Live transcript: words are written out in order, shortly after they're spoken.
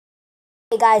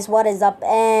Hey guys, what is up?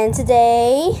 And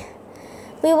today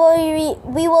we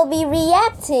will be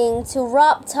reacting to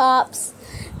RobTop's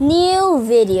new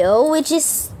video, which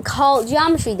is called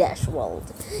Geometry Dash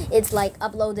World. It's like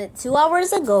uploaded 2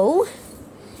 hours ago,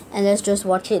 and let's just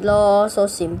watch it lor. So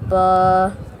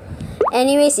simple.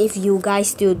 Anyways, if you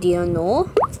guys still didn't know,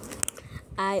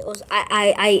 I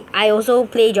also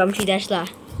play Geometry Dash lah.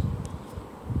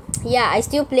 Yeah, I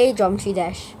still play Geometry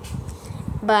Dash.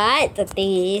 But the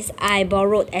thing is, I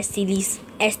borrowed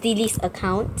SDLee's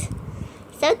account,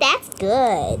 so that's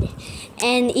good.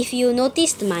 And if you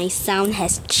noticed, my sound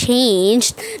has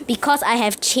changed because I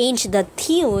have changed the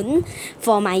tune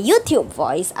for my YouTube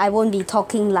voice. I won't be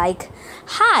talking like,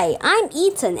 "Hi, I'm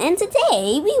Ethan, and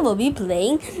today we will be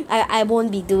playing." I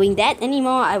won't be doing that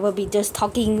anymore. I will be just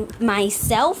talking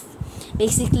myself,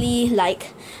 basically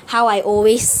like how I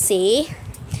always say.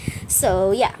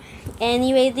 So yeah.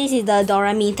 Anyway, this is the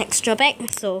Dorami texture pack,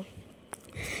 so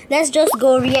let's just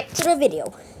go react to the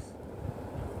video.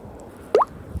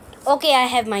 Okay, I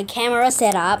have my camera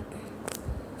set up,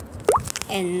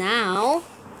 and now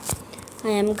I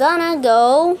am gonna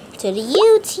go to the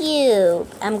YouTube.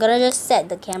 I'm gonna just set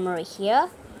the camera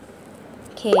here.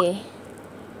 Okay.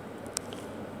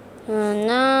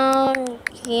 Now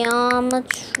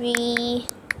Geometry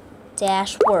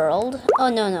Dash World. Oh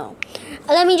no.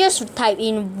 Let me just type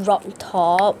in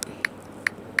RobTop.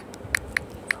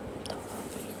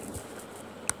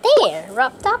 There,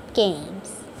 RobTop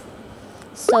Games.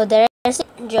 So there's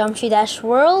Geometry Dash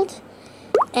World,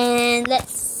 and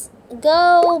let's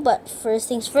go. But first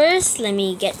things first, let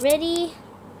me get ready.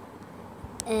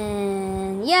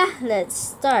 And yeah, let's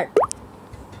start.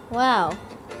 Wow.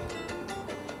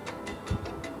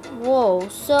 Whoa.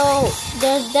 So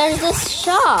there's this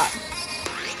shop.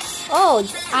 Oh,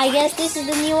 I guess this is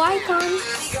the new icon.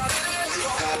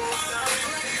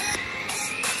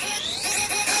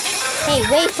 Hey,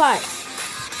 wait part.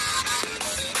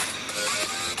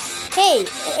 Hey,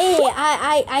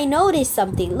 I noticed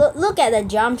something. Look at the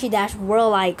Geometry Dash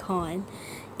World icon.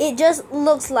 It just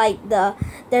looks like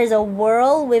there's a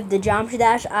world with the Geometry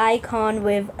Dash icon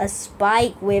with a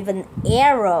spike with an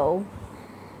arrow.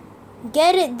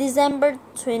 Get it, December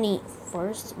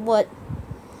 21st? What?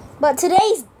 But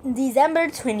today's December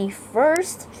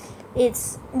 21st.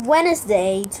 It's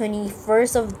Wednesday,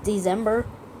 21st of December.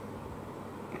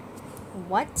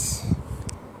 What?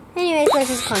 Anyways, let's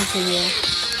just continue.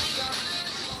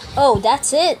 Oh,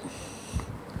 that's it.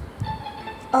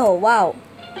 Oh, wow.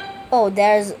 Oh,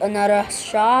 there's another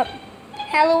shop.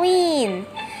 Halloween.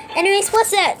 Anyways,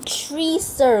 what's that tree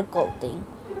circle thing?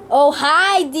 Oh,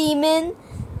 hi, demon.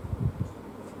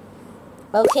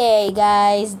 Okay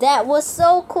guys, that was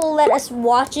so cool. Let us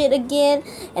watch it again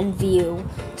and view.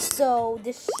 So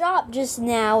the shop just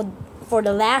now for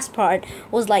the last part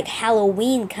was like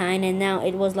Halloween kind, and now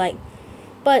it was like,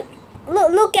 but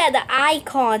look at the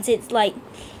icons. It's like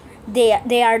they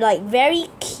are like very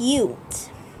cute.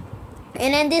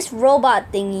 And then this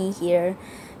robot thingy here,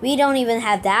 we don't even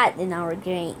have that in our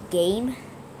game.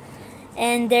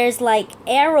 And there's like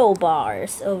arrow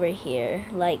bars over here,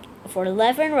 like for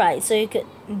left and right, so you could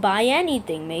buy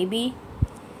anything maybe.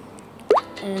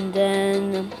 And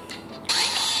then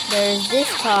there's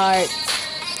this part,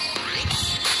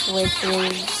 which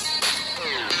is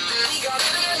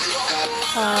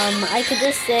I could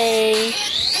just say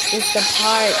it's the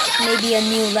part, maybe a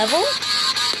new level.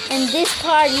 And this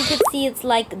part you could see it's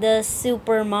like the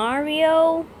Super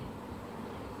Mario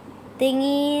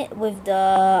thingy with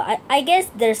the I guess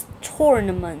there's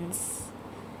tournaments.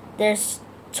 There's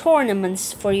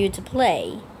tournaments for you to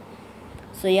play.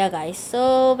 So yeah guys,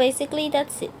 so basically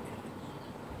that's it.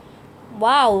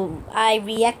 Wow, I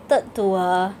reacted to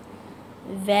a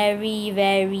very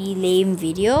lame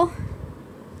video.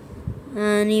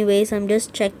 Anyways, I'm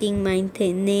just checking my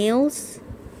nails.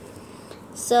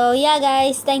 So yeah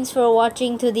guys, thanks for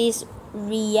watching to this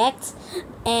react.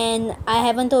 And I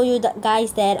haven't told you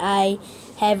guys that I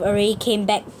have already came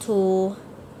back to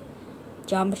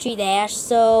Geometry Dash.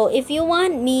 So if you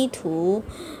want me to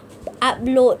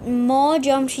upload more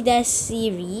Geometry Dash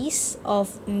series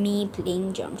of me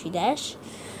playing Geometry Dash,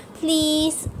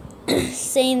 please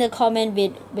say in the comment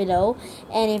below.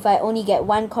 And if I only get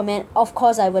one comment, of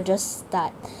course I will just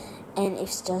start. And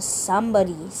if just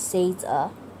somebody says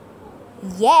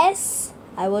yes,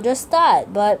 I will just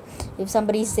start. But if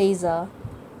somebody says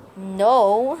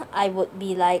no, I would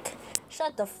be like,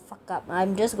 shut the fuck up,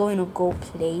 I'm just going to go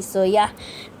play. So yeah,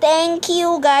 thank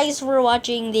you guys for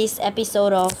watching this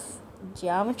episode of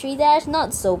Geometry Dash,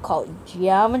 not so called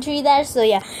Geometry Dash. So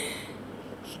yeah,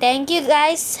 thank you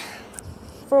guys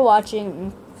for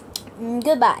watching.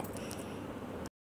 Goodbye.